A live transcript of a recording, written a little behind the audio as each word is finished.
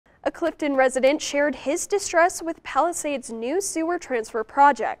A Clifton resident shared his distress with Palisade's new sewer transfer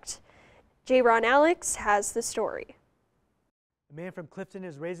project. J-Ron Alex has the story. A man from Clifton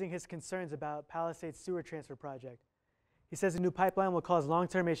is raising his concerns about Palisade's sewer transfer project. He says the new pipeline will cause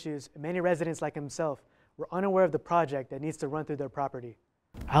long-term issues, and many residents like himself were unaware of the project that needs to run through their property.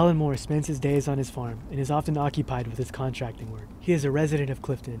 Alan Moore spends his days on his farm and is often occupied with his contracting work. He is a resident of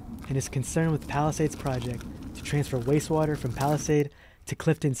Clifton and is concerned with Palisade's project to transfer wastewater from Palisade to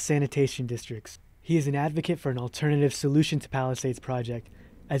Clifton's sanitation districts. He is an advocate for an alternative solution to Palisade's project,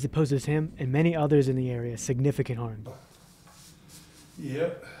 as it poses him and many others in the area significant harm.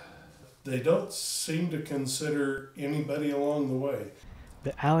 Yep, they don't seem to consider anybody along the way.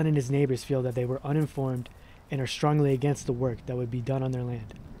 But Alan and his neighbors feel that they were uninformed and are strongly against the work that would be done on their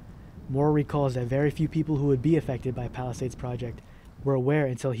land. Moore recalls that very few people who would be affected by Palisade's project were aware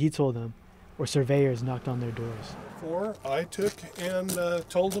until he told them, or surveyors knocked on their doors. I took and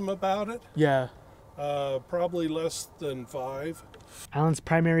told them about it. Yeah. Probably less than 5. Alan's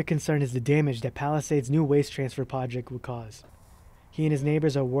primary concern is the damage that Palisade's new waste transfer project would cause. He and his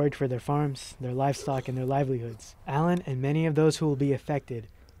neighbors are worried for their farms, their livestock, and their livelihoods. Alan and many of those who will be affected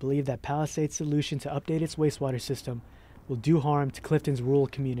believe that Palisade's solution to update its wastewater system will do harm to Clifton's rural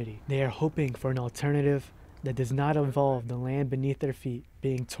community. They are hoping for an alternative that does not involve the land beneath their feet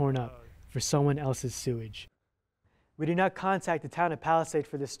being torn up for someone else's sewage. We did not contact the town of Palisade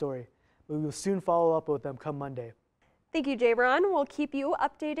for this story, but we will soon follow up with them come Monday. Thank you, J-Ron. We'll keep you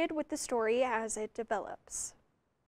updated with the story as it develops.